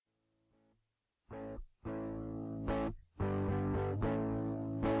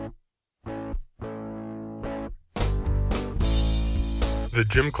the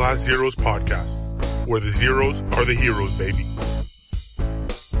Gym Class Zeros podcast, where the zeros are the heroes, baby.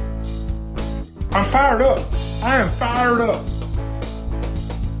 I'm fired up. I am fired up.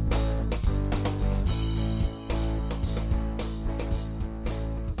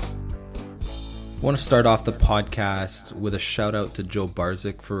 I want to start off the podcast with a shout out to Joe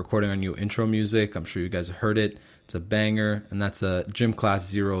Barzik for recording our new intro music. I'm sure you guys have heard it. It's a banger, and that's a Gym Class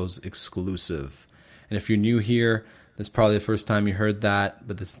Zeros exclusive. And if you're new here, this is probably the first time you heard that,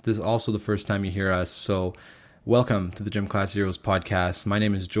 but this is also the first time you hear us. So welcome to the Gym Class Zeros podcast. My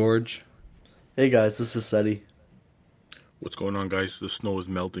name is George. Hey guys, this is Seti. What's going on, guys? The snow is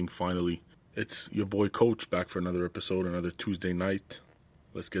melting finally. It's your boy Coach back for another episode, another Tuesday night.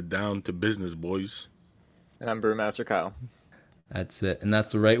 Let's get down to business, boys. And I'm Brewmaster Kyle. That's it, and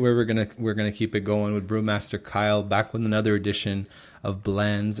that's right where we're gonna keep it going with Brewmaster Kyle, back with another edition of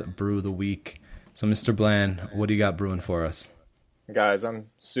Bland's Brew of the Week. So, Mr. Bland, what do you got brewing for us? Guys, I'm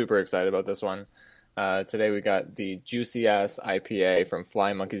super excited about this one. Today we got the Juicy Ass IPA from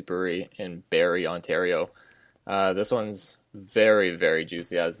Flying Monkeys Brewery in Barrie, Ontario. This one's very, very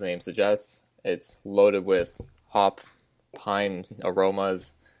juicy, as the name suggests. It's loaded with hop, pine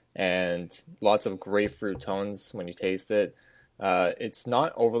aromas, and lots of grapefruit tones when you taste it. It's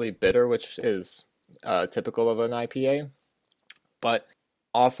not overly bitter, which is typical of an IPA, but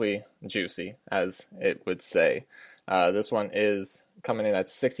awfully juicy, as it would say. This one is coming in at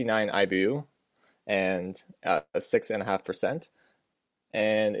 69 IBU and 6.5%,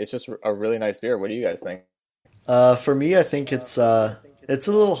 and it's just a really nice beer. What do you guys think? For me, I think it's a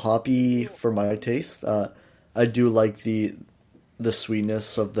little hoppy for my taste. I do like the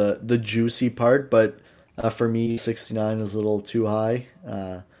sweetness of the juicy part, but for me, 69 is a little too high.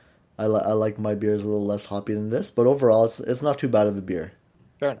 I like my beers a little less hoppy than this, but overall, it's not too bad of a beer.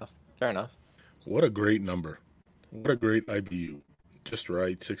 Fair enough. What a great number. What a great IBU. Just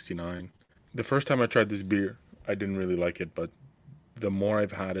right, 69. The first time I tried this beer, I didn't really like it, but the more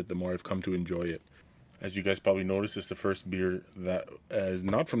I've had it, the more I've come to enjoy it. As you guys probably noticed, it's the first beer that is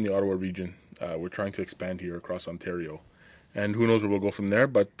not from the Ottawa region. We're trying to expand here across Ontario. And who knows where we'll go from there,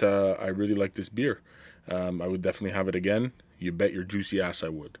 but I really like this beer. I would definitely have it again. You bet your juicy ass I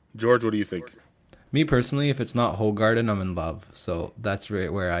would. George, what do you think? Me personally, if it's not Hoegaarden, I'm in love. So that's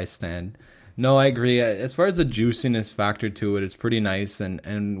right where I stand. No, I agree. As far as the juiciness factor to it, it's pretty nice.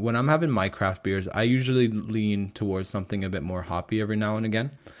 And when I'm having my craft beers, I usually lean towards something a bit more hoppy every now and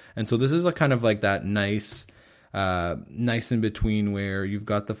again. And so this is a kind of like that nice in between where you've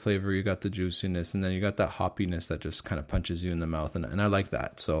got the flavor, you got the juiciness, and then you got that hoppiness that just kind of punches you in the mouth. And I like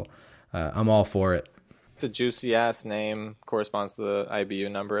that. So I'm all for it. The juicy ass name corresponds to the IBU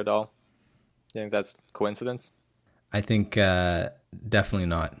number at all? You think that's coincidence? I think definitely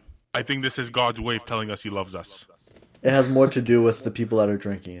not. I think this is God's way of telling us he loves us. It has more to do with the people that are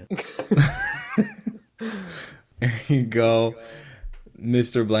drinking it. There you go.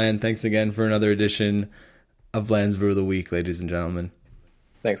 Mr. Bland, thanks again for another edition of Bland's Brew of the Week, ladies and gentlemen.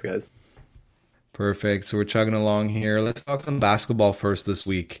 Thanks, guys. Perfect. So we're chugging along here. Let's talk some basketball first this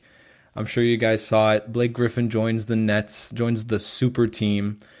week. I'm sure you guys saw it. Blake Griffin joins the Nets, joins the super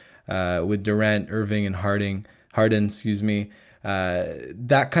team with Durant, Irving, and Harden.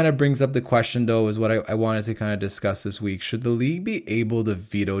 That kind of brings up the question, though, is what I wanted to kind of discuss this week. Should the league be able to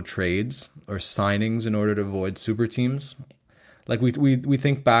veto trades or signings in order to avoid super teams? Like we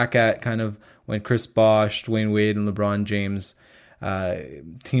think back at kind of when Chris Bosh, Dwayne Wade, and LeBron James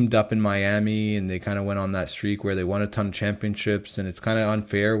teamed up in Miami, and they kind of went on that streak where they won a ton of championships, and it's kind of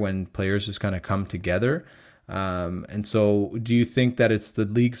unfair when players just kind of come together. And so do you think that it's the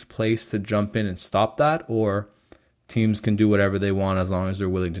league's place to jump in and stop that, or teams can do whatever they want as long as they're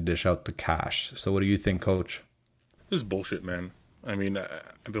willing to dish out the cash? So what do you think, Coach? This is bullshit, man. I mean,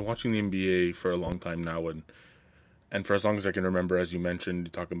 I've been watching the NBA for a long time now, and for as long as I can remember, as you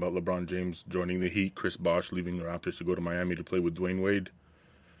mentioned, talking about LeBron James joining the Heat, Chris Bosh leaving the Raptors to go to Miami to play with Dwayne Wade.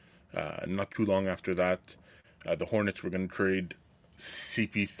 Not too long after that, the Hornets were going to trade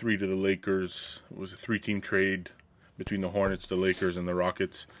CP3 to the Lakers. It was a 3-team trade between the Hornets, the Lakers, and the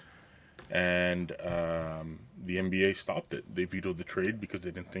Rockets. And the NBA stopped it. They vetoed the trade because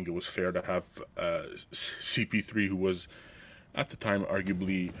they didn't think it was fair to have CP3, who was at the time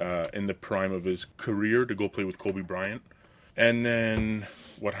arguably in the prime of his career, to go play with Kobe Bryant. And then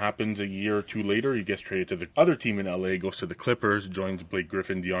what happens a year or two later, he gets traded to the other team in LA, goes to the Clippers, joins Blake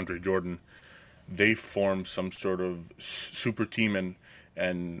Griffin, DeAndre Jordan. They form some sort of super team,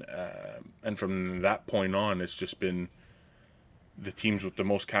 and from that point on, it's just been the teams with the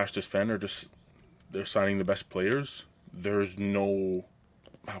most cash to spend they're signing the best players. There's no,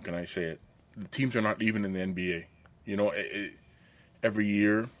 how can I say it? The teams are not even in the NBA. You know, every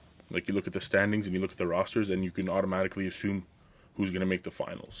year, like you look at the standings and you look at the rosters, and you can automatically assume who's going to make the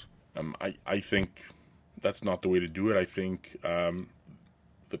finals. I think that's not the way to do it. I think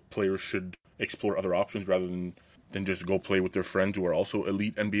the players should explore other options rather than just go play with their friends who are also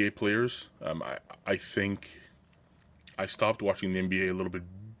elite NBA players. I think I stopped watching the NBA a little bit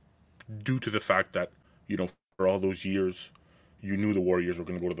due to the fact that, for all those years, you knew the Warriors were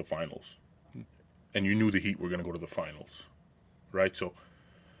going to go to the finals. And you knew the Heat were going to go to the finals. Right? So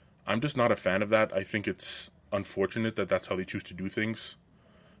I'm just not a fan of that. I think it's unfortunate that that's how they choose to do things.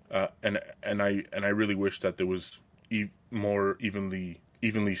 And I really wish that there was more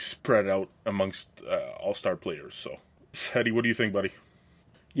evenly spread out amongst all-star players. So, Hedy, what do you think, buddy?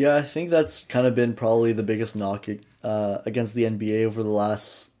 Yeah, I think that's kind of been probably the biggest knock against the NBA over the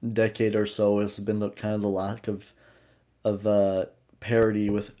last decade or so, has been the kind of the lack of parity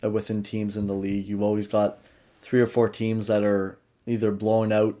within teams in the league. You've always got 3 or 4 teams that are either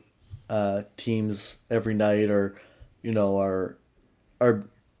blowing out teams every night, or are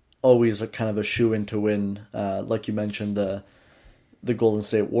always a kind of a shoe-in to win. Like you mentioned, the Golden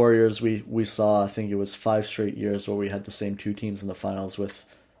State Warriors, we saw, I think it was 5 straight years where we had the same 2 teams in the finals with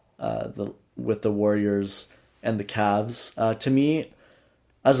the Warriors and the Cavs. To me,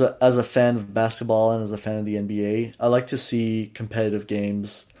 as a fan of basketball and as a fan of the NBA, I like to see competitive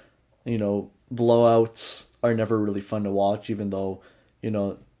games. Blowouts are never really fun to watch, even though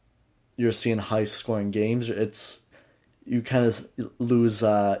you're seeing high scoring games. You kind of lose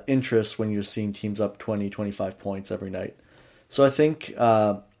interest when you're seeing teams up 20, 25 points every night. So I think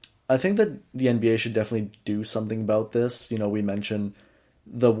that the NBA should definitely do something about this. We mentioned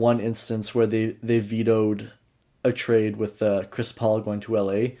the one instance where they vetoed a trade with Chris Paul going to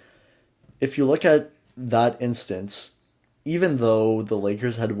LA. If you look at that instance, even though the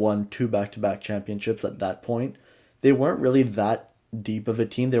Lakers had won 2 back-to-back championships at that point, they weren't really that deep of a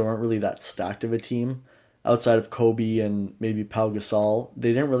team. They weren't really that stacked of a team. Outside of Kobe and maybe Pau Gasol, they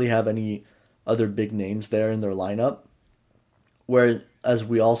didn't really have any other big names there in their lineup. Where, as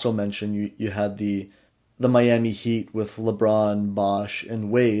we also mentioned, you had the Miami Heat with LeBron, Bosh,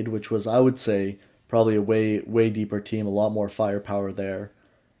 and Wade, which was, I would say, probably a way deeper team, a lot more firepower there.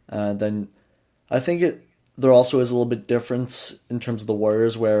 Then I think there also is a little bit difference in terms of the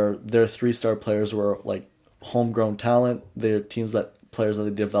Warriors, where their 3-star players were like homegrown talent. They're players that they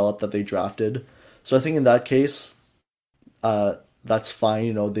developed, that they drafted. So I think in that case, that's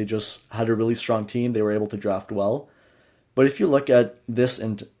fine. They just had a really strong team. They were able to draft well. But if you look at this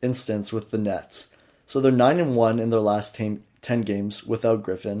instance with the Nets, so they're 9-1 in their last 10 games without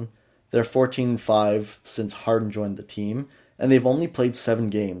Griffin. They're 14-5 since Harden joined the team, and they've only played 7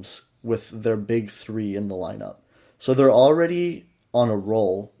 games with their big 3 in the lineup. So they're already on a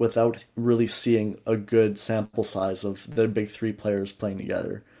roll without really seeing a good sample size of their big 3 players playing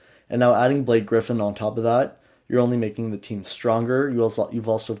together. And now adding Blake Griffin on top of that, you're only making the team stronger. You've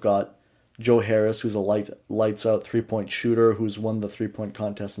also got Joe Harris, who's a lights out 3-point shooter, who's won the 3-point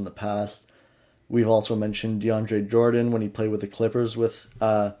contest in the past. We've also mentioned DeAndre Jordan when he played with the Clippers with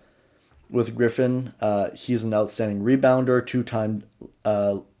Griffin. He's an outstanding rebounder, 2-time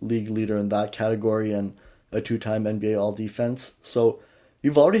league leader in that category, and a 2-time NBA All-Defense. So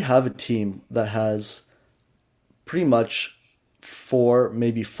you've already have a team that has pretty much 4,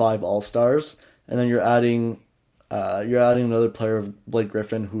 maybe 5 All-Stars, and then you're adding another player of Blake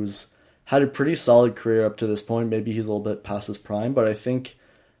Griffin, who's had a pretty solid career up to this point. Maybe he's a little bit past his prime, but I think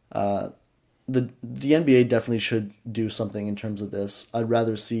the NBA definitely should do something in terms of this. I'd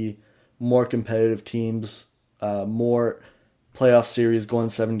rather see more competitive teams, more playoff series going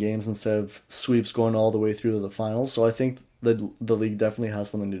 7 games instead of sweeps going all the way through to the finals. So I think the league definitely has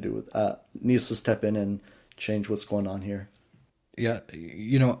something to do with needs to step in and change what's going on here. Yeah,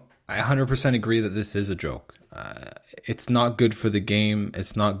 I 100% agree that this is a joke. It's not good for the game.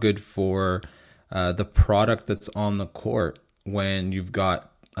 It's not good for the product that's on the court when you've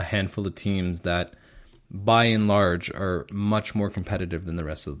got a handful of teams that, by and large, are much more competitive than the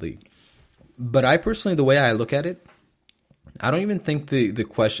rest of the league. But I personally, the way I look at it, I don't even think the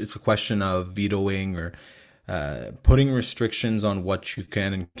question it's a question of vetoing or putting restrictions on what you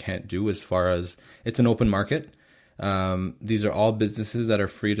can and can't do. As far as it's an open market. These are all businesses that are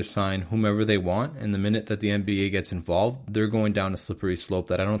free to sign whomever they want. And the minute that the NBA gets involved, they're going down a slippery slope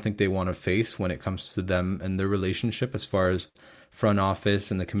that I don't think they want to face when it comes to them and their relationship as far as front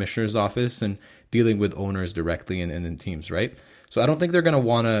office and the commissioner's office and dealing with owners directly and in teams, right? So I don't think they're going to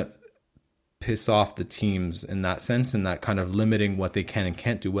want to piss off the teams in that sense and that kind of limiting what they can and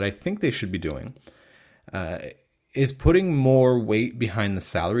can't do. What I think they should be doing is putting more weight behind the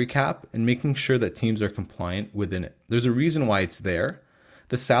salary cap and making sure that teams are compliant within it. There's a reason why it's there.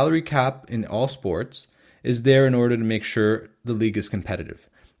 The salary cap in all sports is there in order to make sure the league is competitive.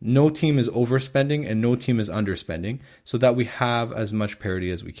 No team is overspending and no team is underspending, so that we have as much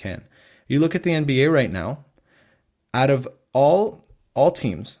parity as we can. You look at the NBA right now, out of all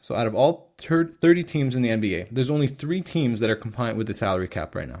teams, so out of all 30 teams in the NBA, there's only 3 teams that are compliant with the salary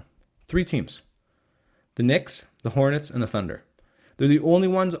cap right now. 3 teams. The Knicks, the Hornets, and the Thunder. They're the only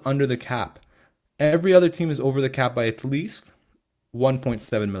ones under the cap. Every other team is over the cap by at least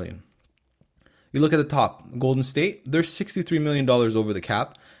 $1.7 million. You look at the top, Golden State, they're $63 million over the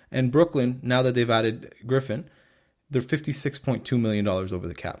cap. And Brooklyn, now that they've added Griffin, they're $56.2 million over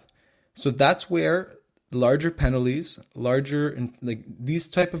the cap. So that's where larger penalties, these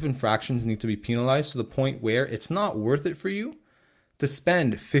type of infractions need to be penalized to the point where it's not worth it for you to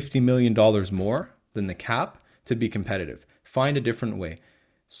spend $50 million more than the cap to be competitive. Find a different way.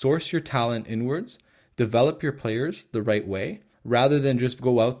 Source your talent inwards, develop your players the right way, rather than just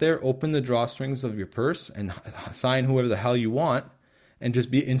go out there, open the drawstrings of your purse and sign whoever the hell you want and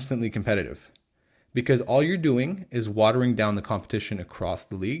just be instantly competitive. Because all you're doing is watering down the competition across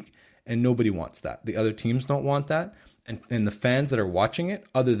the league, and nobody wants that. The other teams don't want that, and the fans that are watching it,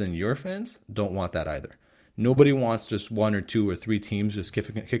 other than your fans, don't want that either. Nobody wants just 1 or 2 or 3 teams just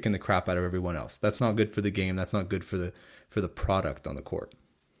kicking the crap out of everyone else. That's not good for the game. That's not good for the product on the court.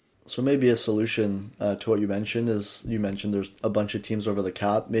 So maybe a solution to what you mentioned is, you mentioned there's a bunch of teams over the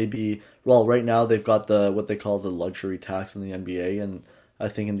cap. Maybe, well, right now they've got what they call the luxury tax in the NBA, and I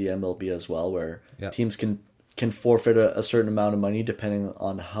think in the MLB as well, where teams can forfeit a certain amount of money depending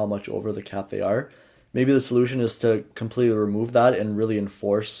on how much over the cap they are. Maybe the solution is to completely remove that and really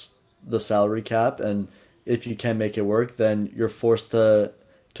enforce the salary cap. And if you can't make it work, then you're forced to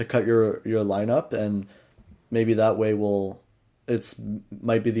cut your lineup, and maybe that way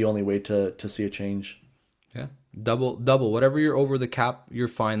might be the only way to see a change. Yeah, double. Whatever you're over the cap, you're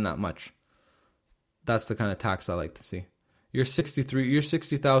fined that much. That's the kind of tax I like to see. You're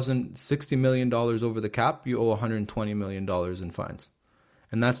 $60 million over the cap. You owe $120 million in fines,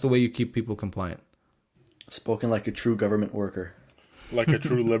 and that's the way you keep people compliant. Spoken like a true government worker. Like a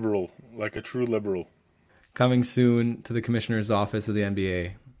true liberal. Like a true liberal. Coming soon to the Commissioner's Office of the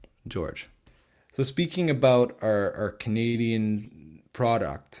NBA, George. So speaking about our Canadian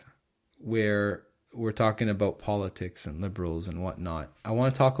product, where we're talking about politics and liberals and whatnot, I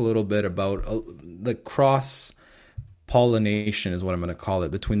want to talk a little bit about the cross-pollination, is what I'm going to call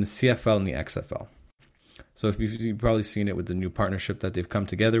it, between the CFL and the XFL. So if you've probably seen it with the new partnership that they've come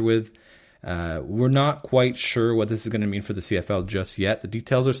together with. We're not quite sure what this is going to mean for the CFL just yet. The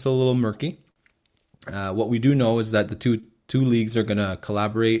details are still a little murky. What we do know is that the two leagues are going to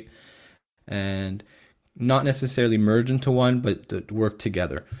collaborate and not necessarily merge into one, but to work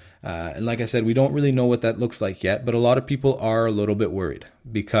together. And like I said, we don't really know what that looks like yet, but a lot of people are a little bit worried,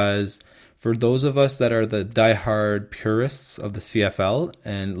 because for those of us that are the diehard purists of the CFL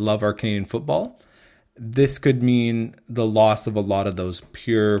and love our Canadian football, this could mean the loss of a lot of those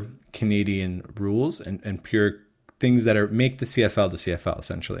pure Canadian rules and pure things that make the CFL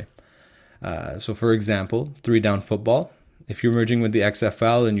essentially. So for example, 3-down football. If you're merging with the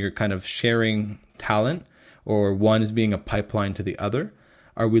XFL and you're kind of sharing talent, or one is being a pipeline to the other,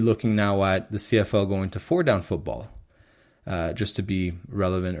 are we looking now at the CFL going to 4-down football just to be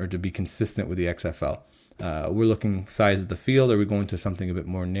relevant or to be consistent with the XFL? We're looking size of the field. Are we going to something a bit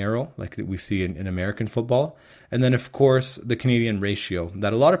more narrow like we see in American football? And then, of course, the Canadian ratio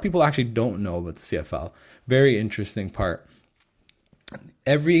that a lot of people actually don't know about the CFL. Very interesting part.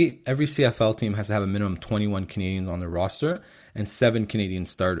 Every CFL team has to have a minimum 21 Canadians on their roster and 7 Canadian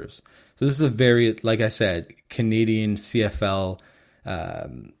starters. So this is a very, like I said, Canadian CFL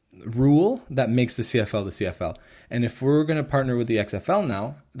rule that makes the CFL the CFL. And if we're going to partner with the XFL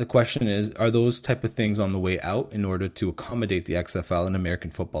now, the question is, are those type of things on the way out in order to accommodate the XFL and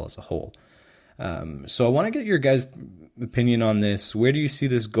American football as a whole? So I want to get your guys' opinion on this. Where do you see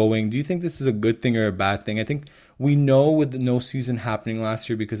this going? Do you think this is a good thing or a bad thing? I think we know with no season happening last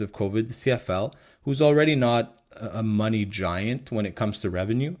year because of COVID, the CFL, who's already not a money giant when it comes to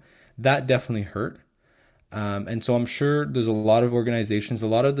revenue, that definitely hurt. And so I'm sure there's a lot of organizations, a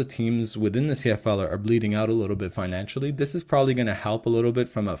lot of the teams within the CFL are bleeding out a little bit financially. This is probably going to help a little bit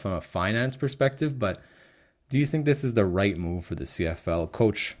from a finance perspective, but do you think this is the right move for the CFL?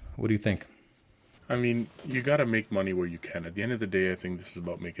 Coach, what do you think? I mean, you got to make money where you can. At the end of the day, I think this is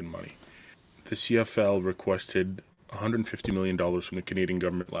about making money. The CFL requested $150 million from the Canadian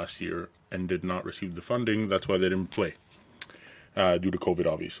government last year and did not receive the funding. That's why they didn't play, due to COVID,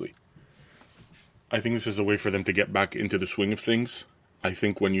 obviously. I think this is a way for them to get back into the swing of things. I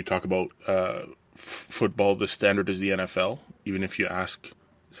think when you talk about football, the standard is the NFL. Even if you ask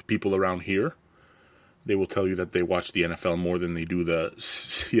people around here, they will tell you that they watch the NFL more than they do the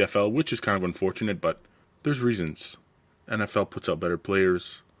CFL, which is kind of unfortunate, but there's reasons. NFL puts out better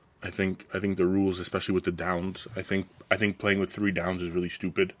players. I think the rules, especially with the downs, I think playing with 3 downs is really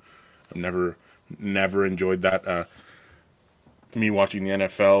stupid. I've never enjoyed that. Me watching the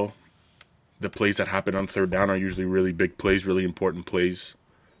NFL, the plays that happen on 3rd down are usually really big plays, really important plays.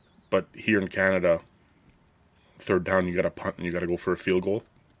 But here in Canada, 3rd down, you got to punt and you got to go for a field goal.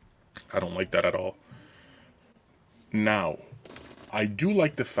 I don't like that at all. Now, I do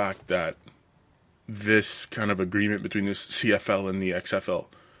like the fact that this kind of agreement between this CFL and the XFL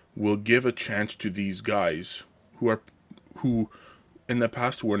will give a chance to these guys who in the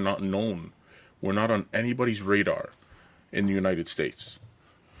past were not known, were not on anybody's radar in the United States.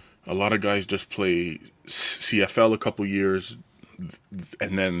 A lot of guys just play CFL a couple years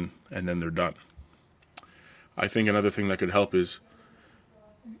and then they're done. I think another thing that could help is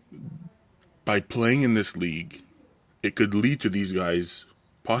by playing in this league, it could lead to these guys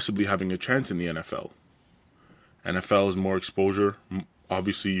possibly having a chance in the NFL. NFL is more exposure.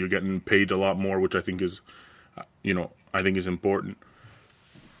 Obviously, you're getting paid a lot more, which I think is, is important.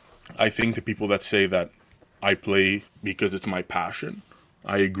 I think the people that say that I play because it's my passion,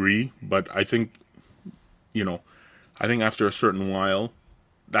 I agree. But I think after a certain while,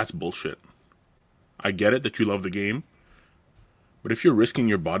 that's bullshit. I get it that you love the game, but if you're risking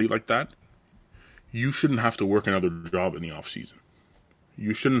your body like that, you shouldn't have to work another job in the off season.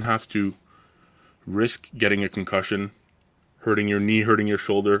 You shouldn't have to risk getting a concussion, hurting your knee, hurting your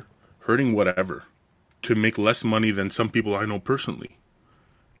shoulder, hurting whatever, to make less money than some people I know personally.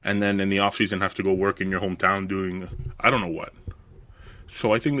 And then in the off season have to go work in your hometown doing I don't know what.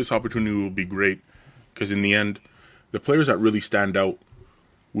 So I think this opportunity will be great because in the end, the players that really stand out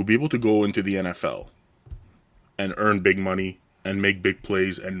will be able to go into the NFL and earn big money and make big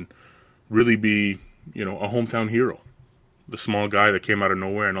plays and really be, a hometown hero. The small guy that came out of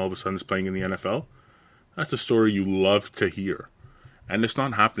nowhere and all of a sudden is playing in the NFL. That's a story you love to hear. And it's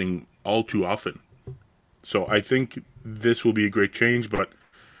not happening all too often. So I think this will be a great change, but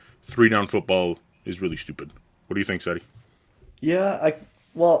 3-down football is really stupid. What do you think, Sadie? Yeah,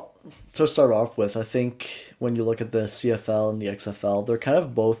 well, to start off with, I think when you look at the CFL and the XFL, they're kind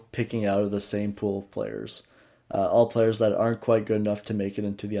of both picking out of the same pool of players. All players that aren't quite good enough to make it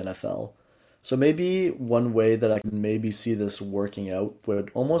into the NFL. So maybe one way that I can maybe see this working out would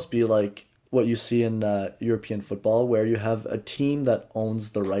almost be like what you see in European football, where you have a team that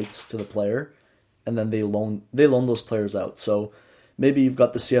owns the rights to the player, and then they loan those players out. So maybe you've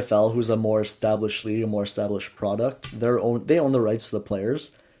got the CFL, who's a more established league, a more established product. They own the rights to the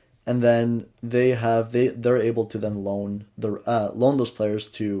players, and then they're able to then loan those players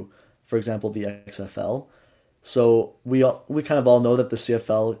to, for example, the XFL. So we kind of all know that the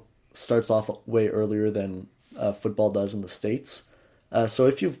CFL starts off way earlier than football does in the States. So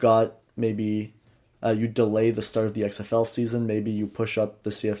if you've got maybe you delay the start of the XFL season, maybe you push up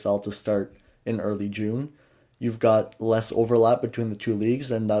the CFL to start in early June, you've got less overlap between the two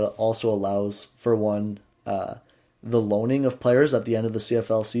leagues, and that also allows, for one, the loaning of players at the end of the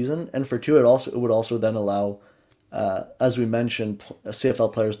CFL season, and for two, it would also then allow, as we mentioned,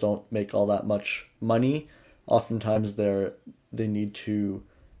 CFL players don't make all that much money. Oftentimes they need to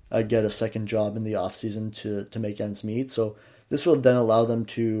get a second job in the off season to make ends meet. So this will then allow them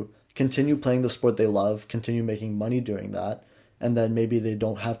to continue playing the sport they love, continue making money doing that, and then maybe they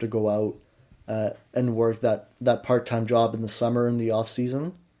don't have to go out and work that part-time job in the summer in the off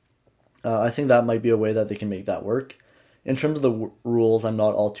season. I think that might be a way that they can make that work. In terms of the rules, I'm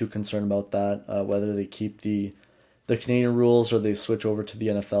not all too concerned about that. Whether they keep the Canadian rules or they switch over to the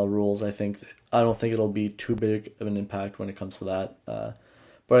NFL rules, I don't think it'll be too big of an impact when it comes to that.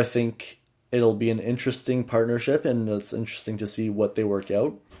 But I think it'll be an interesting partnership, and it's interesting to see what they work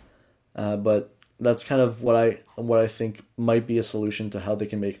out. But that's kind of what I think might be a solution to how they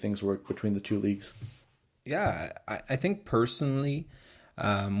can make things work between the two leagues. Yeah, I think personally,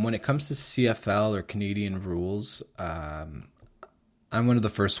 when it comes to CFL or Canadian rules, I'm one of the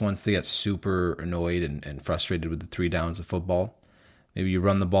first ones to get super annoyed and frustrated with the 3 downs of football. Maybe you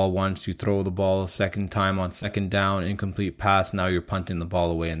run the ball once, you throw the ball a second time on second down, incomplete pass, now you're punting the ball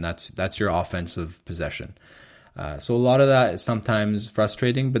away, and that's your offensive possession. So a lot of that is sometimes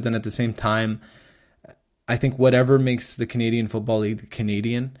frustrating, but then at the same time, I think whatever makes the Canadian Football League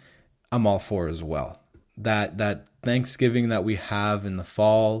Canadian, I'm all for as well. That Thanksgiving that we have in the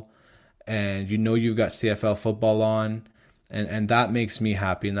fall, and you've got CFL football on, and that makes me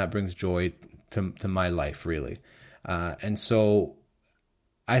happy, and that brings joy to my life, really. And so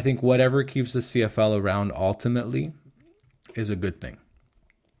I think whatever keeps the CFL around ultimately is a good thing.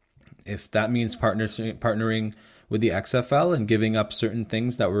 If that means partnering with the XFL and giving up certain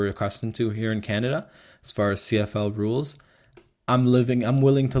things that we're accustomed to here in Canada, as far as CFL rules, I'm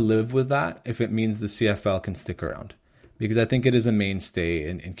willing to live with that if it means the CFL can stick around, because I think it is a mainstay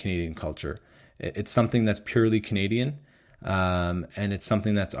in Canadian culture. It's something that's purely Canadian, and it's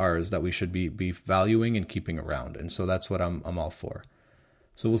something that's ours that we should be valuing and keeping around. And so that's what I'm all for.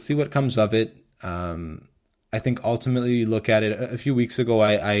 So we'll see what comes of it. I think ultimately you look at it. A few weeks ago,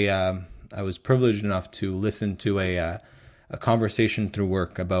 I was privileged enough to listen to a conversation through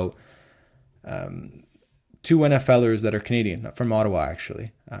work about two NFLers that are Canadian, from Ottawa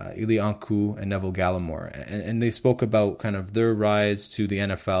actually, Ili Ankou and Neville Gallimore, and they spoke about kind of their rise to the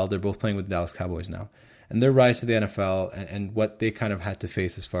NFL. They're both playing with the Dallas Cowboys now, and their rise to the NFL and what they kind of had to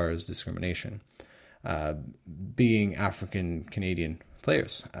face as far as discrimination, being African Canadian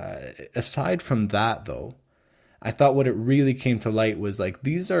players. Aside from that, though, I thought what it really came to light was like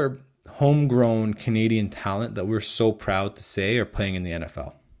these are homegrown Canadian talent that we're so proud to say are playing in the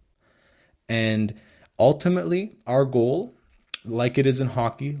NFL. And ultimately, our goal, like it is in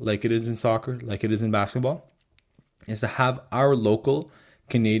hockey, like it is in soccer, like it is in basketball, is to have our local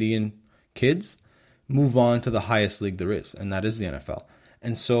Canadian kids move on to the highest league there is, and that is the NFL.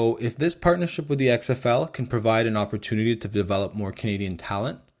 And so if this partnership with the XFL can provide an opportunity to develop more Canadian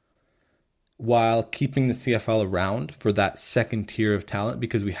talent while keeping the CFL around for that second tier of talent,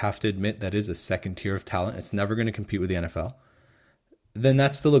 because we have to admit that is a second tier of talent, it's never going to compete with the NFL, then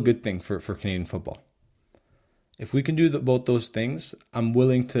that's still a good thing for Canadian football. If we can do both those things, I'm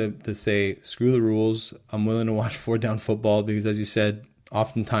willing to say, screw the rules. I'm willing to watch 4-down football because, as you said,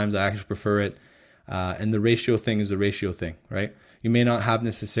 oftentimes I actually prefer it. And the ratio thing is a ratio thing, right? You may not have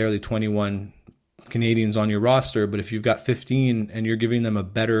necessarily 21 Canadians on your roster, but if you've got 15 and you're giving them a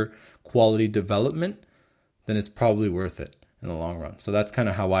better quality development, then it's probably worth it in the long run. So that's kind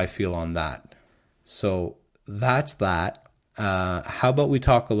of how I feel on that. So that's that. How about we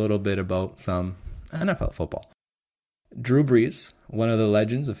talk a little bit about some NFL football? Drew Brees, one of the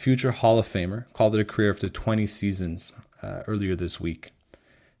legends, a future Hall of Famer, called it a career after 20 seasons earlier this week.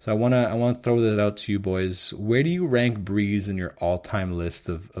 So I want to throw that out to you boys. Where do you rank Brees in your all-time list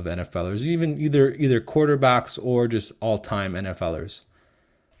of NFLers, even either quarterbacks or just all-time NFLers?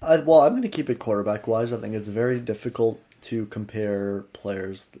 I'm going to keep it quarterback-wise. I think it's very difficult to compare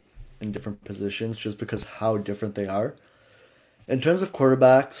players in different positions just because how different they are. In terms of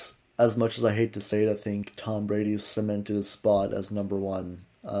quarterbacks, as much as I hate to say it, I think Tom Brady's cemented his spot as number one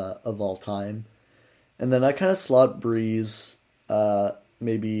of all time. And then I kind of slot Brees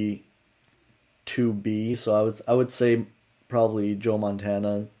maybe 2B. So I would say probably Joe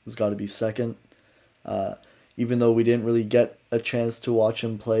Montana has got to be second. Even though we didn't really get a chance to watch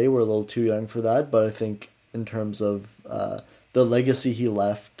him play, we're a little too young for that. But I think in terms of the legacy he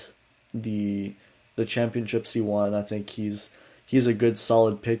left, the championships he won, I think he's a good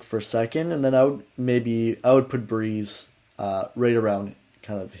solid pick for second. And then I would put Brees right around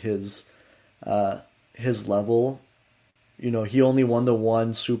kind of his level. You know, he only won the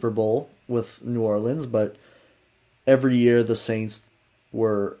one Super Bowl with New Orleans, but every year the Saints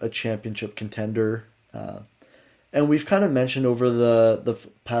were a championship contender. And we've kind of mentioned over the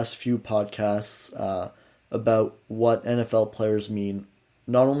past few podcasts about what NFL players mean,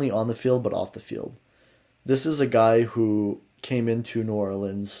 not only on the field, but off the field. This is a guy who came into New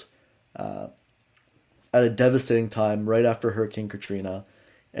Orleans at a devastating time right after Hurricane Katrina,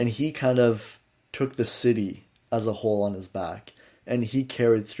 and he kind of took the city as a whole on his back, and he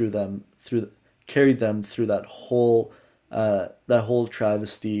carried them through that whole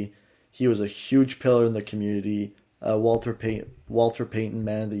travesty. He was a huge pillar in the community. Walter Payton,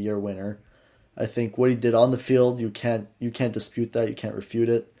 Man of the Year winner. I think what he did on the field, you can't dispute that. You can't refute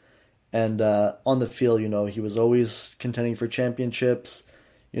it. And on the field, you know, he was always contending for championships.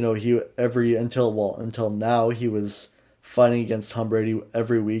 You know, until now, he was fighting against Tom Brady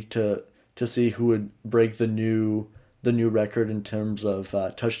every week to see who would break the new record in terms of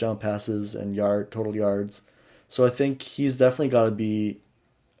touchdown passes and total yards. So I think he's definitely got to be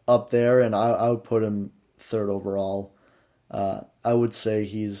up there, and I would put him third overall. I would say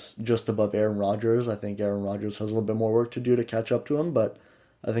he's just above Aaron Rodgers. I think Aaron Rodgers has a little bit more work to do to catch up to him, but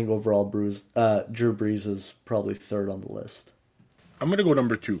I think overall Drew Brees is probably third on the list. I'm going to go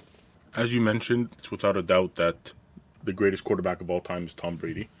number 2. As you mentioned, it's without a doubt that the greatest quarterback of all time is Tom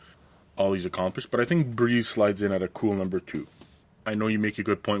Brady. All he's accomplished, but I think Brees slides in at a cool number 2. I know you make a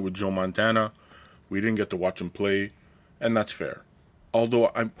good point with Joe Montana. We didn't get to watch him play, and that's fair.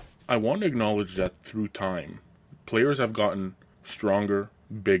 Although I'm I want to acknowledge that through time, players have gotten stronger,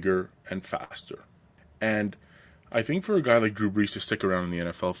 bigger, and faster. And I think for a guy like Drew Brees to stick around in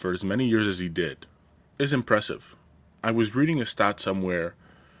the NFL for as many years as he did is impressive. I was reading a stat somewhere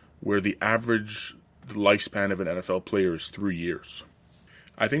where the average lifespan of an NFL player is 3 years.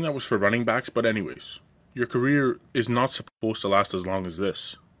 I think that was for running backs, but anyways, your career is not supposed to last as long as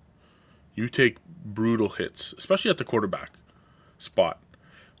this. You take brutal hits, especially at the quarterback spot,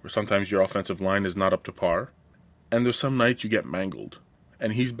 where sometimes your offensive line is not up to par, and there's some nights you get mangled.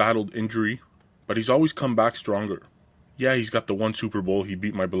 And he's battled injury, but he's always come back stronger. Yeah, he's got the one Super Bowl. He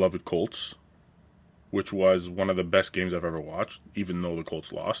beat my beloved Colts, which was one of the best games I've ever watched, even though the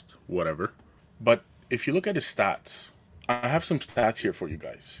Colts lost, whatever. But if you look at his stats, I have some stats here for you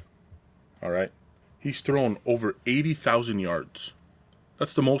guys. All right? He's thrown over 80,000 yards.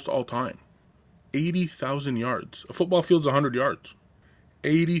 That's the most all time. 80,000 yards. A football field's 100 yards.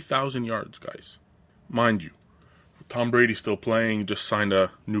 80,000 yards, guys. Mind you, Tom Brady's still playing, just signed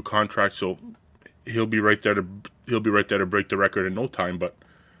a new contract, so he'll be right there to break the record in no time, but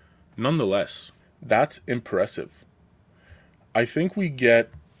nonetheless, that's impressive. I think we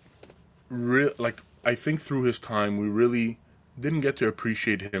get I think through his time we really didn't get to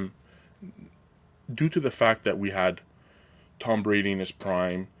appreciate him due to the fact that we had Tom Brady in his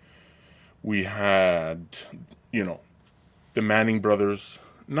prime. We had, the Manning brothers,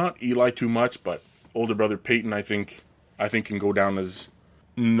 not Eli too much, but older brother Peyton, I think can go down as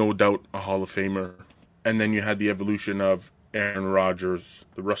no doubt a Hall of Famer. And then you had the evolution of Aaron Rodgers,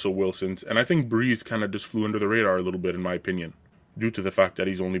 the Russell Wilsons, and I think Brees kind of just flew under the radar a little bit, in my opinion, due to the fact that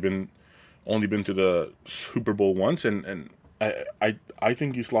he's only been to the Super Bowl once, and I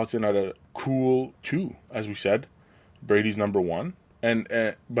think he slots in at a cool 2, as we said. Brady's number 1,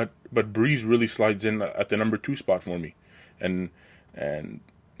 and but Brees really slides in at the number 2 spot for me, and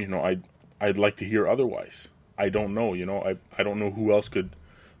I'd like to hear otherwise. I don't know, I don't know who else could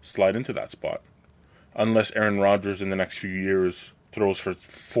slide into that spot, unless Aaron Rodgers in the next few years throws for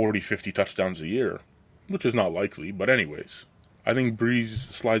 40, 50 touchdowns a year, which is not likely. But anyways, I think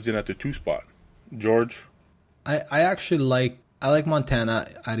Brees slides in at the 2 spot. George? I actually like Montana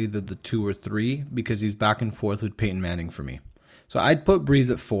at either the 2 or 3 because he's back and forth with Peyton Manning for me. So I'd put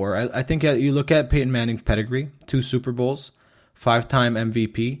Brees at 4. I think you look at Peyton Manning's pedigree, 2 Super Bowls, 5-time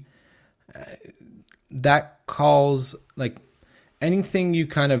MVP. That calls, anything you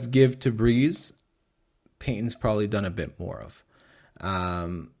kind of give to Brees, Peyton's probably done a bit more of,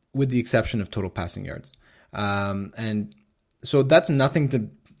 with the exception of total passing yards. And so that's nothing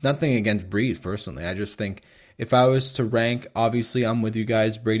against Brees personally. I just think if I was to rank, obviously I'm with you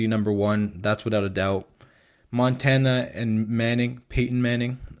guys. Brady number 1, that's without a doubt. Montana and Manning, Peyton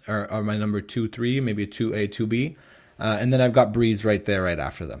Manning are my number 2, 3, maybe a 2A, 2B. And then I've got Brees right there, right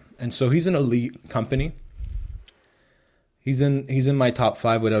after them. And so he's an elite company. He's in my top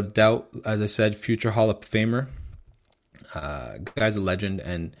 5 without doubt. As I said, future Hall of Famer. Guy's a legend,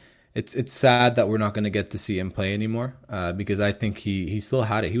 and it's sad that we're not going to get to see him play anymore because I think he still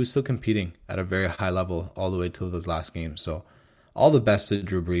had it. He was still competing at a very high level all the way till those last games. So all the best to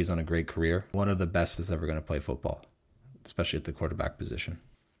Drew Brees on a great career. One of the best that's ever going to play football, especially at the quarterback position.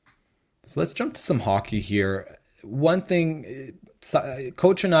 So let's jump to some hockey here. One thing,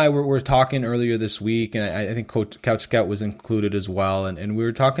 Coach and I were talking earlier this week, and I think Couch Scout was included as well, and we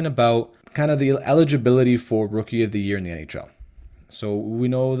were talking about kind of the eligibility for Rookie of the Year in the NHL. So we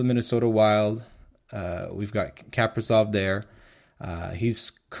know the Minnesota Wild, we've got Kaprizov there.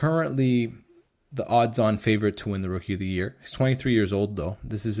 He's currently the odds-on favorite to win the Rookie of the Year. He's 23 years old, though.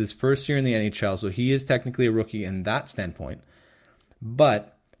 This is his first year in the NHL, so he is technically a rookie in that standpoint.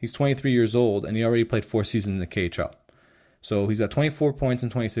 But he's 23 years old, and he already played 4 seasons in the KHL. So he's got 24 points in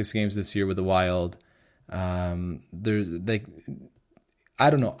 26 games this year with the Wild. I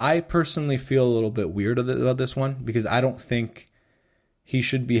don't know. I personally feel a little bit weird about this one because I don't think he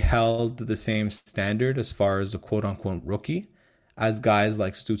should be held to the same standard as far as a quote-unquote rookie as guys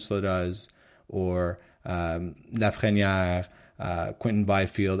like Stützle does or Lafrenière, Quentin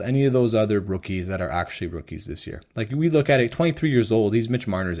Byfield, any of those other rookies that are actually rookies this year. Like we look at it, 23 years old, he's Mitch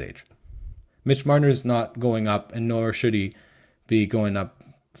Marner's age. Mitch Marner's not going up, and nor should he be going up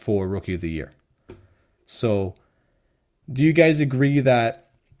for Rookie of the Year. So, do you guys agree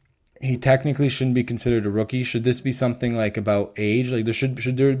that he technically shouldn't be considered a rookie? Should this be something like about age? Like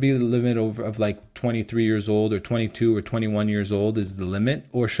should there be a limit of like 23 years old or 22 or 21 years old is the limit?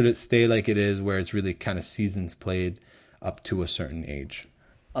 Or should it stay like it is where it's really kind of seasons played up to a certain age?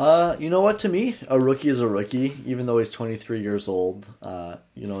 You know what? To me, a rookie is a rookie, even though he's 23 years old.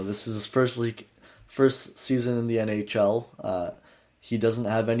 This is his first season in the NHL. He doesn't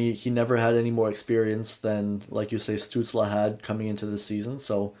have any. He never had any more experience than, like you say, Stützle had coming into the season.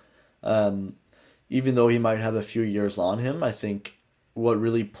 So, even though he might have a few years on him, I think what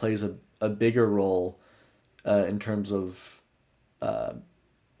really plays a bigger role in terms of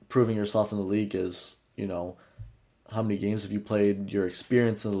proving yourself in the league is, how many games have you played, your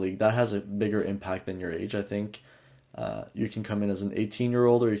experience in the league. That has a bigger impact than your age, I think. You can come in as an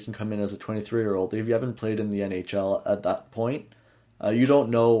 18-year-old or you can come in as a 23-year-old. If you haven't played in the NHL at that point, you don't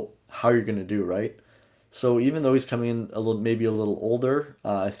know how you're going to do, right? So even though he's coming in maybe a little older,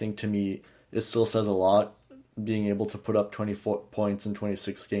 I think to me it still says a lot. Being able to put up 24 points in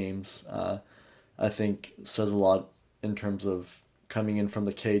 26 games, I think says a lot in terms of coming in from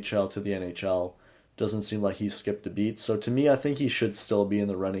the KHL to the NHL. Doesn't seem like he skipped a beat. So to me, I think he should still be in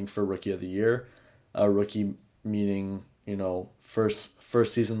the running for Rookie of the Year. Rookie meaning, first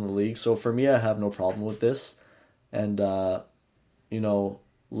season in the league. So for me, I have no problem with this. And,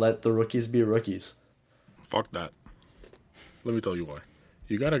 let the rookies be rookies. Fuck that. Let me tell you why.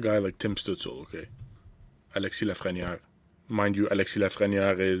 You got a guy like Tim Stützle, okay? Alexis Lafrenière. Mind you, Alexis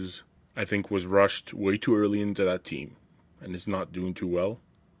Lafrenière was rushed way too early into that team and is not doing too well.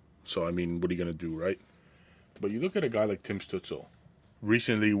 So, what are you going to do, right? But you look at a guy like Tim Stützle.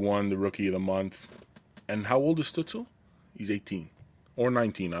 Recently won the Rookie of the Month. And how old is Stützle? He's 18. Or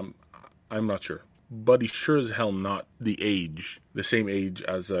 19, I'm not sure. But he's sure as hell not the same age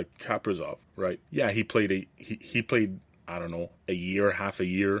as Kaprizov, right? Yeah, he played, I don't know, half a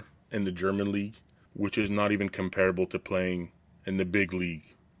year in the German league, which is not even comparable to playing in the big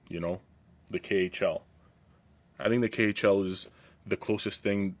league, the KHL. I think the KHL is the closest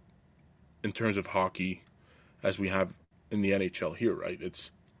thing in terms of hockey as we have in the NHL here, right?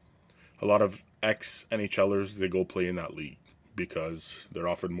 It's a lot of ex-NHLers, they go play in that league because they're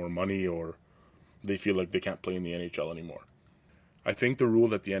offered more money or they feel like they can't play in the NHL anymore. I think the rule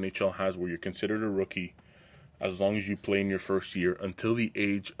that the NHL has where you're considered a rookie as long as you play in your first year until the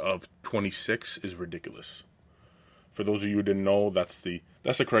age of 26 is ridiculous. For those of you who didn't know, that's the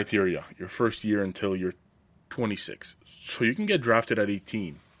criteria. Your first year until you're 26. So you can get drafted at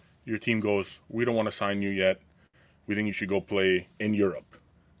 18. Your team goes, we don't want to sign you yet. We think you should go play in Europe.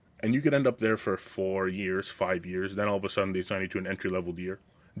 And you could end up there for 4 years, 5 years. Then all of a sudden they sign you to an entry-level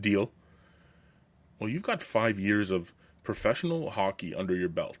deal. Well, you've got 5 years of professional hockey under your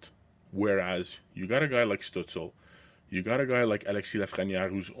belt. Whereas you got a guy like Stützle, you got a guy like Alexis Lafrenière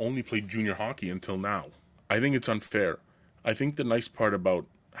who's only played junior hockey until now. I think it's unfair. I think the nice part about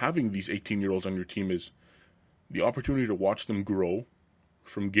having these 18-year-olds on your team is the opportunity to watch them grow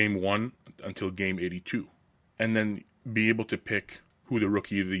from game 1 until game 82. And then be able to pick who the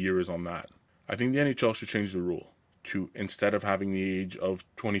Rookie of the Year is on that. I think the NHL should change the rule to, instead of having the age of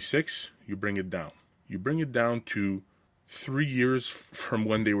 26, you bring it down. You bring it down to 3 years from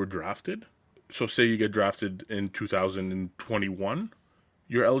when they were drafted. So say you get drafted in 2021,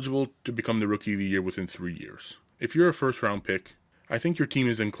 you're eligible to become the Rookie of the Year within 3 years. If you're a first-round pick, I think your team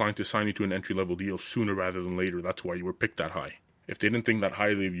is inclined to sign you to an entry-level deal sooner rather than later. That's why you were picked that high. If they didn't think that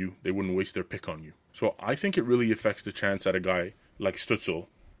highly of you, they wouldn't waste their pick on you. So I think it really affects the chance at a guy like Stützle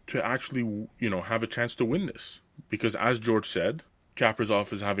to actually, have a chance to win this. Because as George said,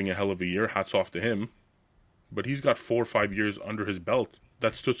 Kaprizov is having a hell of a year. Hats off to him. But he's got 4 or 5 years under his belt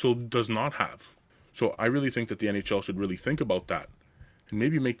that Stützle does not have. So I really think that the NHL should really think about that and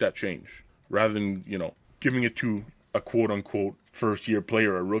maybe make that change rather than, giving it to a quote-unquote first-year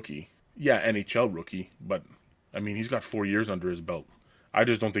player, a rookie. Yeah, NHL rookie, but, he's got 4 years under his belt. I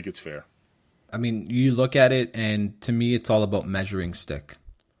just don't think it's fair. You look at it, and to me, it's all about measuring stick.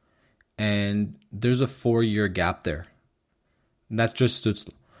 And there's a 4-year gap there. And that's just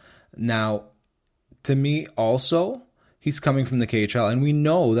Stützle. Now, to me, also, he's coming from the KHL, and we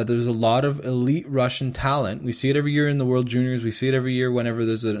know that there's a lot of elite Russian talent. We see it every year in the World Juniors. We see it every year whenever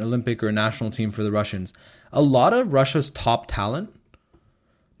there's an Olympic or a national team for the Russians. A lot of Russia's top talent,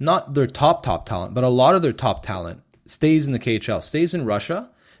 not their top talent, but a lot of their top talent stays in the KHL, stays in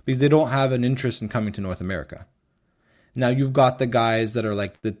Russia, because they don't have an interest in coming to North America. Now, you've got the guys that are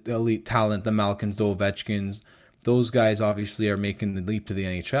like the elite talent, the Malkins, the Ovechkins. Those guys obviously are making the leap to the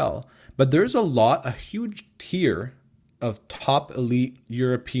NHL. But there's a huge tier of top elite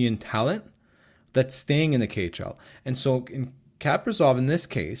European talent that's staying in the KHL. And so Kaprizov, in this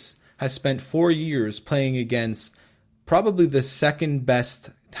case, has spent 4 years playing against probably the second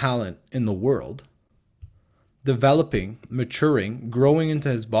best talent in the world, developing, maturing, growing into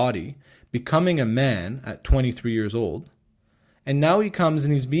his body, becoming a man at 23 years old. And now he comes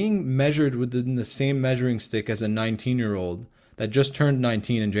and he's being measured within the same measuring stick as a 19-year-old that just turned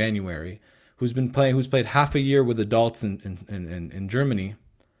 19 in January, who's played half a year with adults in Germany.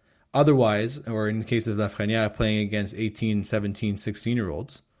 Otherwise, or in the case of Lafrenière, playing against 18, 17,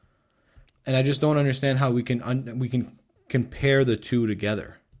 16-year-olds. And I just don't understand how we can compare the two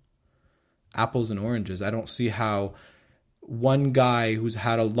together. Apples and oranges. I don't see how one guy who's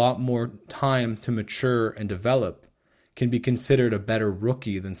had a lot more time to mature and develop can be considered a better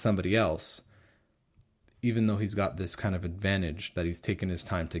rookie than somebody else, even though he's got this kind of advantage that he's taken his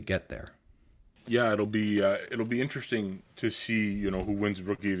time to get there. Yeah, it'll be interesting to see, who wins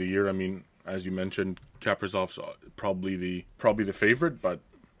Rookie of the Year. I mean, as you mentioned, Kaprizov's probably the favorite, but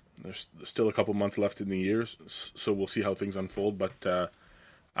there's still a couple months left in the year, so we'll see how things unfold. But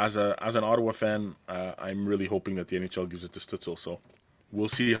as an Ottawa fan, I'm really hoping that the NHL gives it to Stützle. So we'll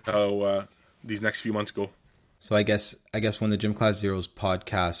see how these next few months go. So I guess when the Gym Class Zeros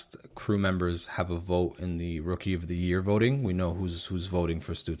podcast crew members have a vote in the Rookie of the Year voting, we know who's voting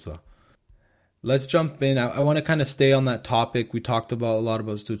for Stützle. Let's jump in. I want to kind of stay on that topic. We talked a lot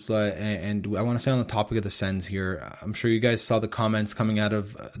about Stützle, and I want to stay on the topic of the Sens here. I'm sure you guys saw the comments coming out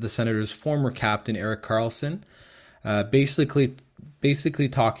of the Senators' former captain, Erik Karlsson, basically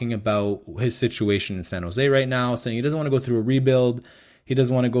talking about his situation in San Jose right now, saying he doesn't want to go through a rebuild. He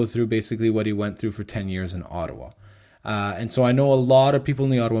doesn't want to go through basically what he went through for 10 years in Ottawa. And so I know a lot of people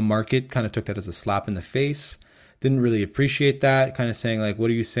in the Ottawa market kind of took that as a slap in the face. Didn't really appreciate that, kind of saying like, what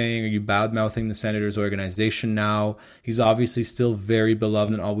are you saying? Are you bad-mouthing the Senators organization now? He's obviously still very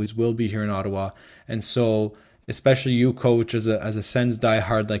beloved and always will be here in Ottawa. And so, especially you, Coach, as a Sens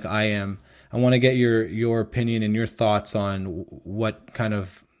diehard like I am, I want to get your opinion and your thoughts on what kind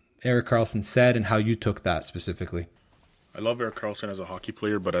of Erik Karlsson said and how you took that specifically. I love Erik Karlsson as a hockey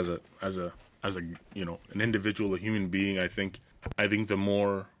player, but as a an individual, a human being, I think the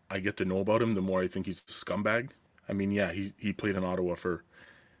more I get to know about him, the more I think he's a scumbag. I mean, yeah, he played in Ottawa for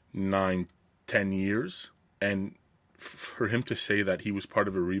 9-10 years, and for him to say that he was part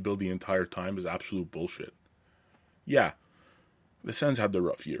of a rebuild the entire time is absolute bullshit. Yeah, the Sens had their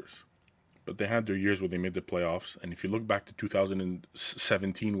rough years, but they had their years where they made the playoffs, and if you look back to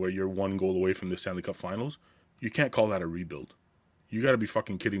 2017, where you're one goal away from the Stanley Cup Finals, you can't call that a rebuild. You gotta be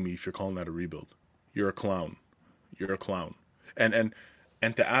fucking kidding me if you're calling that a rebuild. You're a clown. You're a clown. And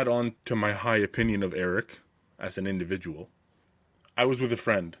to add on to my high opinion of Erik as an individual, I was with a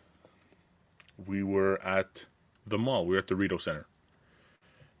friend. We were at the mall. We were at the Rideau Center.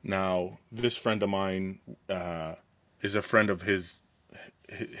 Now, this friend of mine is a friend of his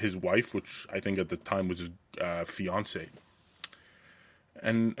wife, which I think at the time was his fiance.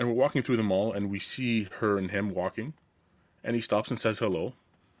 And we're walking through the mall, and we see her and him walking, and he stops and says hello.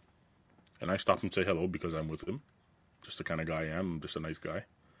 And I stop and say hello because I'm with him. Just the kind of guy I am. I'm just a nice guy.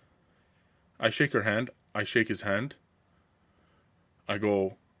 I shake her hand. I shake his hand. I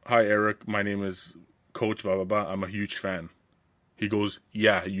go, "Hi, Erik. My name is Coach blah, blah, blah. I'm a huge fan." He goes,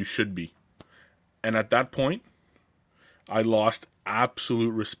 "Yeah, you should be." And at that point, I lost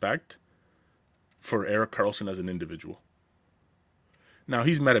absolute respect for Erik Karlsson as an individual. Now,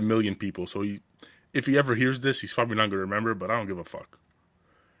 he's met a million people, so if he ever hears this, he's probably not going to remember, but I don't give a fuck.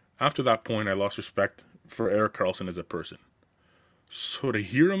 After that point, I lost respect for Erik Karlsson as a person. So to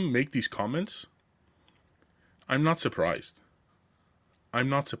hear him make these comments, I'm not surprised. I'm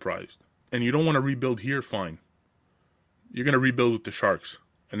not surprised. And you don't want to rebuild here, fine. You're going to rebuild with the Sharks,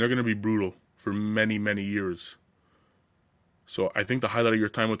 and they're going to be brutal for many, many years. So I think the highlight of your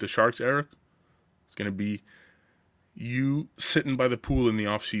time with the Sharks, Erik, is going to be you sitting by the pool in the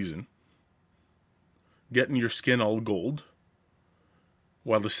off-season, getting your skin all gold,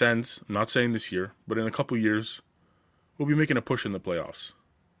 while the Sens, I'm not saying this year, but in a couple years, will be making a push in the playoffs.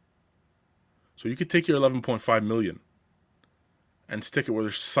 So you could take your $11.5 million and stick it where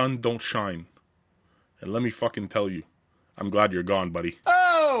the sun don't shine. And let me fucking tell you, I'm glad you're gone, buddy.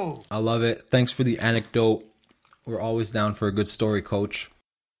 Oh! I love it. Thanks for the anecdote. We're always down for a good story, Coach.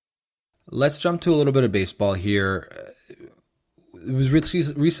 Let's jump to a little bit of baseball here. It was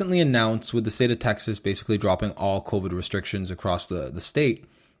recently announced, with the state of Texas basically dropping all COVID restrictions across the state,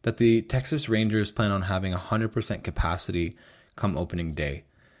 that the Texas Rangers plan on having 100% capacity come opening day.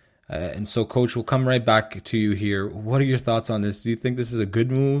 And so, Coach, we'll come right back to you here. What are your thoughts on this? Do you think this is a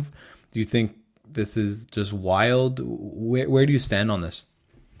good move? Do you think this is just wild? Where do you stand on this?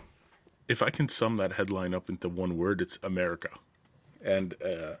 If I can sum that headline up into one word, it's America. And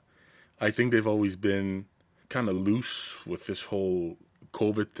I think they've always been kind of loose with this whole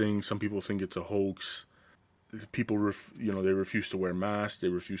COVID thing. Some people think it's a hoax. People, they refuse to wear masks. They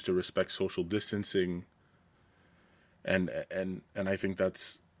refuse to respect social distancing. And I think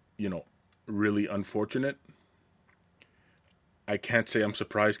that's, really unfortunate. I can't say I'm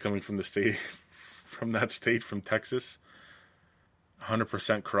surprised coming from the state, from that state, from Texas.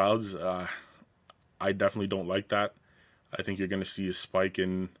 100% crowds. I definitely don't like that. I think you're going to see a spike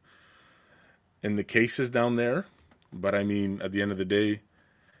in the cases down there. But I mean, at the end of the day,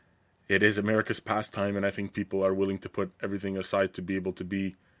 it is America's pastime, and I think people are willing to put everything aside to be able to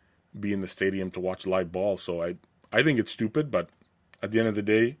be in the stadium to watch live ball. So I think it's stupid, but at the end of the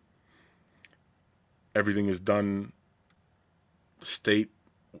day, everything is done statewide.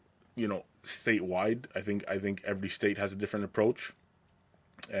 I think every state has a different approach,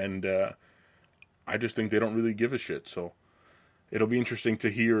 and I just think they don't really give a shit. So it'll be interesting to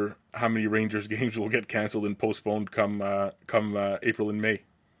hear how many Rangers games will get canceled and postponed come April and May.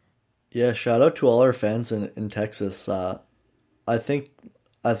 Yeah, shout out to all our fans in Texas. I think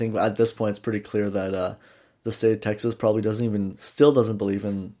at this point it's pretty clear that the state of Texas probably still doesn't believe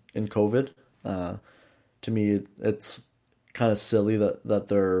in COVID. To me, it's kind of silly that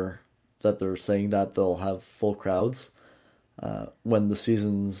they're saying that they'll have full crowds when the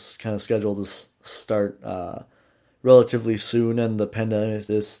season's kind of scheduled to start relatively soon, and the pandemic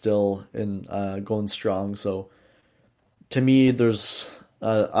is still going strong. So to me, there's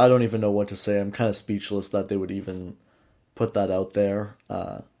I don't even know what to say. I'm kind of speechless that they would even put that out there.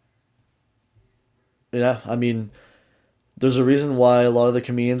 Yeah, I mean, there's a reason why a lot of the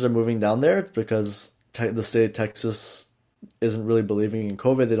comedians are moving down there, because the state of Texas isn't really believing in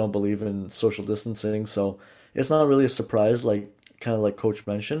COVID. They don't believe in social distancing, so it's not really a surprise, kind of like Coach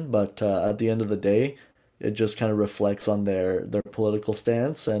mentioned. But at the end of the day, it just kind of reflects on their political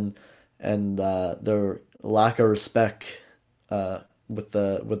stance and their lack of respect with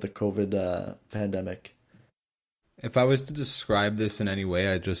the COVID pandemic. If I was to describe this in any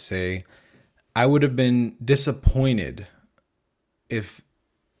way, I'd just say I would have been disappointed if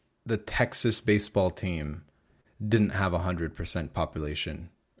the Texas baseball team didn't have 100% population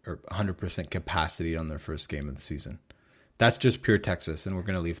or 100% capacity on their first game of the season. That's just pure Texas, and we're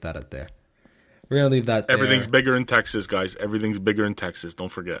going to leave that at there. We're going to leave that there. Everything's bigger in Texas, guys. Everything's bigger in Texas. Don't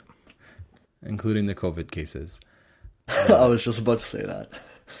forget. Including the COVID cases. I was just about to say that.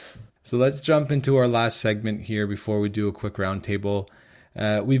 So let's jump into our last segment here before we do a quick roundtable.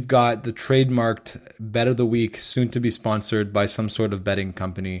 We've got the trademarked Bet of the Week, soon to be sponsored by some sort of betting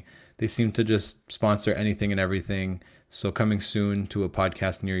company. They seem to just sponsor anything and everything. So coming soon to a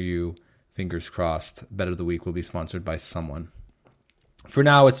podcast near you, fingers crossed, Bet of the Week will be sponsored by someone. For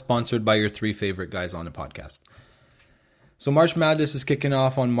now, it's sponsored by your three favorite guys on the podcast. So March Madness is kicking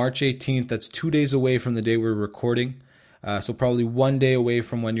off on March 18th. That's 2 days away from the day we're recording. So probably 1 day away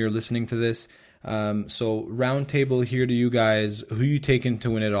from when you're listening to this. So roundtable here to you guys. Who you taking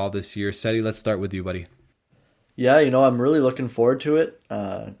to win it all this year? Seti, let's start with you, buddy. Yeah, I'm really looking forward to it.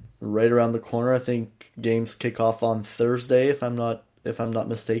 Right around the corner, I think games kick off on Thursday, if I'm not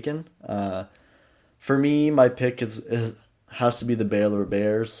mistaken. For me, my pick has to be the Baylor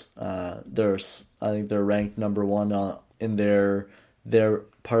Bears. I think they're ranked number one in their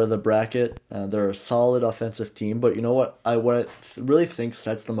part of the bracket. They're a solid offensive team, but you know what? What I really think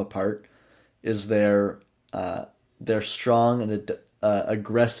sets them apart is their strong and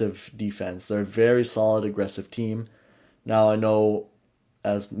aggressive defense. They're a very solid, aggressive team. Now, I know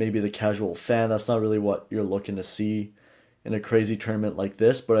as maybe the casual fan, that's not really what you're looking to see in a crazy tournament like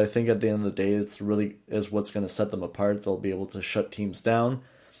this, but I think at the end of the day, it's really is what's going to set them apart. They'll be able to shut teams down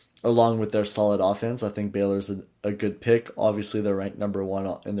along with their solid offense. I think Baylor's a good pick. Obviously, they're ranked number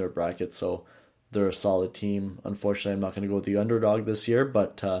one in their bracket, so they're a solid team. Unfortunately, I'm not going to go with the underdog this year,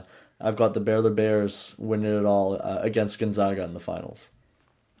 but I've got the Baylor Bears winning it all against Gonzaga in the finals.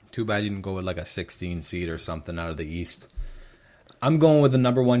 Too bad you didn't go with like a 16 seed or something out of the East. I'm going with the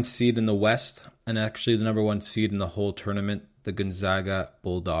number one seed in the West, and actually the number one seed in the whole tournament, the Gonzaga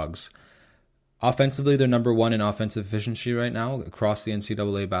Bulldogs. Offensively, they're number one in offensive efficiency right now across the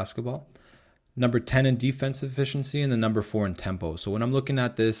NCAA basketball. Number 10 in defensive efficiency, and the number 4 in tempo. So when I'm looking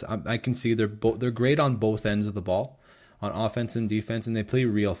at this, I can see they're great on both ends of the ball, on offense and defense, and they play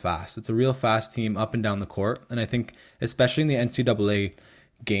real fast. It's a real fast team up and down the court, and I think especially in the NCAA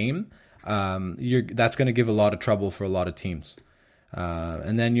game, that's going to give a lot of trouble for a lot of teams.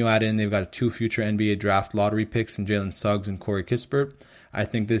 And then you add in, they've got 2 future NBA draft lottery picks in Jalen Suggs and Corey Kispert. I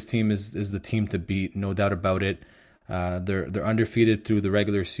think this team is the team to beat, no doubt about it. They're undefeated through the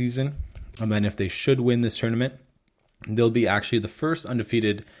regular season. And then if they should win this tournament, they'll be actually the first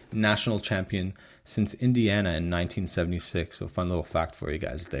undefeated national champion since Indiana in 1976. So fun little fact for you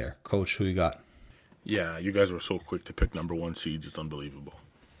guys there. Coach, who you got? Yeah, you guys were so quick to pick number one seeds. It's unbelievable.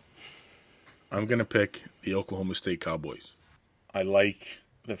 I'm going to pick the Oklahoma State Cowboys. I like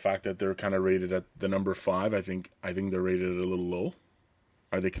the fact that they're kind of rated at the number 5. I think they're rated a little low.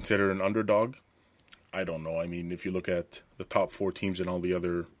 Are they considered an underdog? I don't know. I mean, if you look at the top 4 teams in all the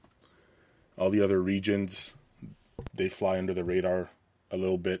other regions, they fly under the radar a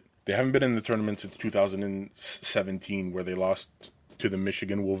little bit. They haven't been in the tournament since 2017, where they lost to the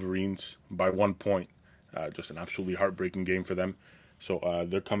Michigan Wolverines by 1 point. Just an absolutely heartbreaking game for them. So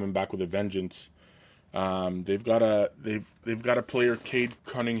they're coming back with a vengeance. They've got a player, Cade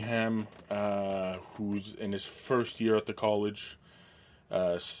Cunningham, who's in his first year at the college.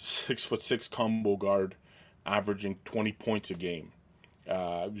 6'6" combo guard, averaging 20 points a game.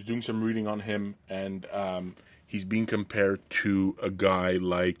 I was doing some reading on him, and he's being compared to a guy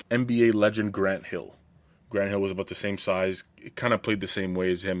like NBA legend Grant Hill. Grant Hill was about the same size, kind of played the same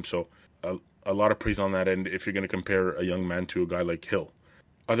way as him, so a lot of praise on that end if you're going to compare a young man to a guy like Hill.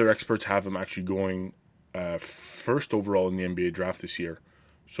 Other experts have him actually going first overall in the NBA draft this year,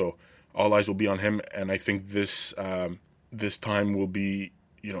 so all eyes will be on him, and I think this time will be,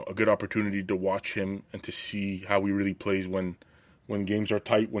 a good opportunity to watch him and to see how he really plays when games are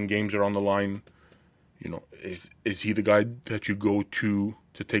tight, when games are on the line. Is he the guy that you go to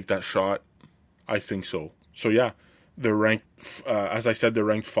take that shot? I think so. So yeah, they're ranked, as I said, they're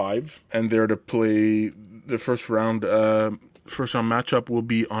ranked 5, and they're to play the first round matchup will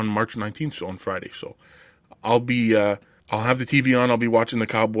be on March 19th, so on Friday. So I'll have the TV on, I'll be watching the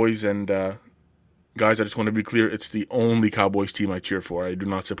Cowboys, and guys, I just want to be clear, it's the only Cowboys team I cheer for. I do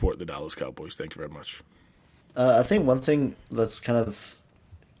not support the Dallas Cowboys. Thank you very much. I think one thing that's kind of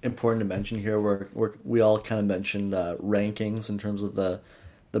important to mention here, we all kind of mentioned rankings in terms of the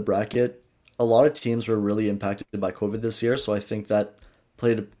bracket. A lot of teams were really impacted by COVID this year, so I think that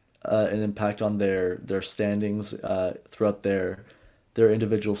played an impact on their standings throughout their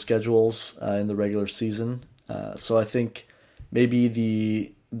individual schedules in the regular season. So I think maybe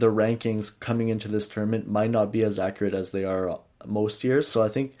the rankings coming into this tournament might not be as accurate as they are most years. So I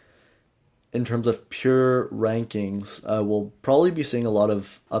think in terms of pure rankings, we'll probably be seeing a lot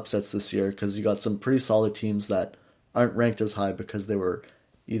of upsets this year because you got some pretty solid teams that aren't ranked as high because they were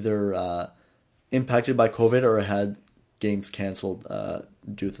either impacted by COVID or had games canceled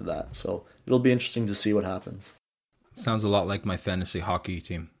due to that. So it'll be interesting to see what happens. Sounds a lot like my fantasy hockey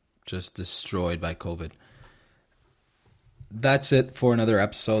team, just destroyed by COVID. That's it for another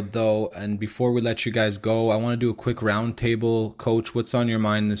episode, though. And before we let you guys go, I want to do a quick roundtable. Coach, what's on your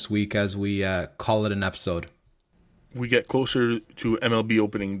mind this week as we call it an episode? We get closer to MLB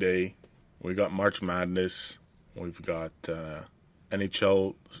opening day. We got March Madness. We've got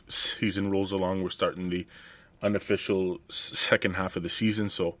NHL season rolls along. We're starting the unofficial second half of the season.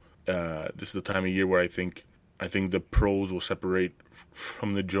 So this is the time of year where I think the pros will separate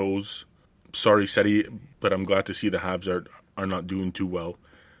from the Joes. Sorry, Seti, but I'm glad to see the Habs are not doing too well.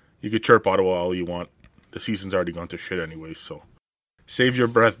 You could chirp Ottawa all you want. The season's already gone to shit anyway, so save your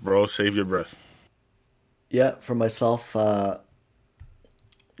breath, bro. Save your breath. Yeah, for myself,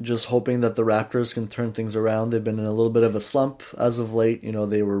 just hoping that the Raptors can turn things around. They've been in a little bit of a slump as of late.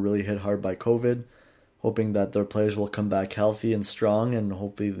 They were really hit hard by COVID. Hoping that their players will come back healthy and strong, and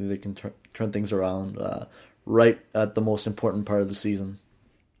hopefully they can turn things around right at the most important part of the season.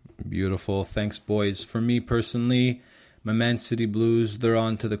 Beautiful. Thanks, boys. For me personally, my Man City Blues, they're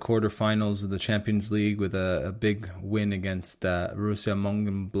on to the quarterfinals of the Champions League with a big win against Borussia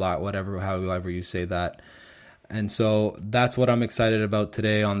Mönchengladbach, however you say that. And so that's what I'm excited about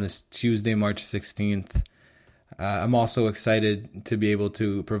today on this Tuesday, March 16th. I'm also excited to be able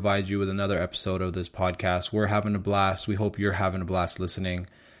to provide you with another episode of this podcast. We're having a blast. We hope you're having a blast listening.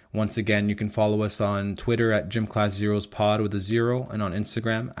 Once again, you can follow us on Twitter at GymClass0spod with a 0 and on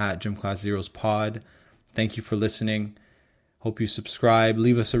Instagram at GymClass0spod. Thank you for listening. Hope you subscribe.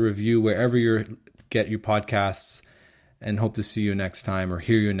 Leave us a review wherever you get your podcasts, and hope to see you next time or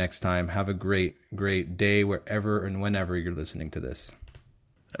hear you next time. Have a great, great day wherever and whenever you're listening to this.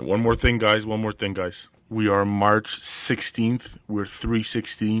 And one more thing, guys. We are March 16th. We're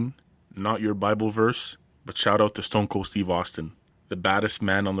 316. Not your Bible verse, but shout out to Stone Cold Steve Austin, the baddest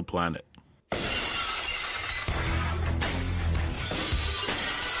man on the planet.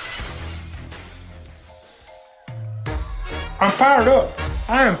 I'm fired up.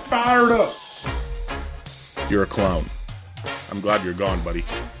 I am fired up. You're a clown. I'm glad you're gone, buddy.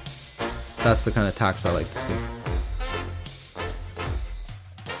 That's the kind of tax I like to see.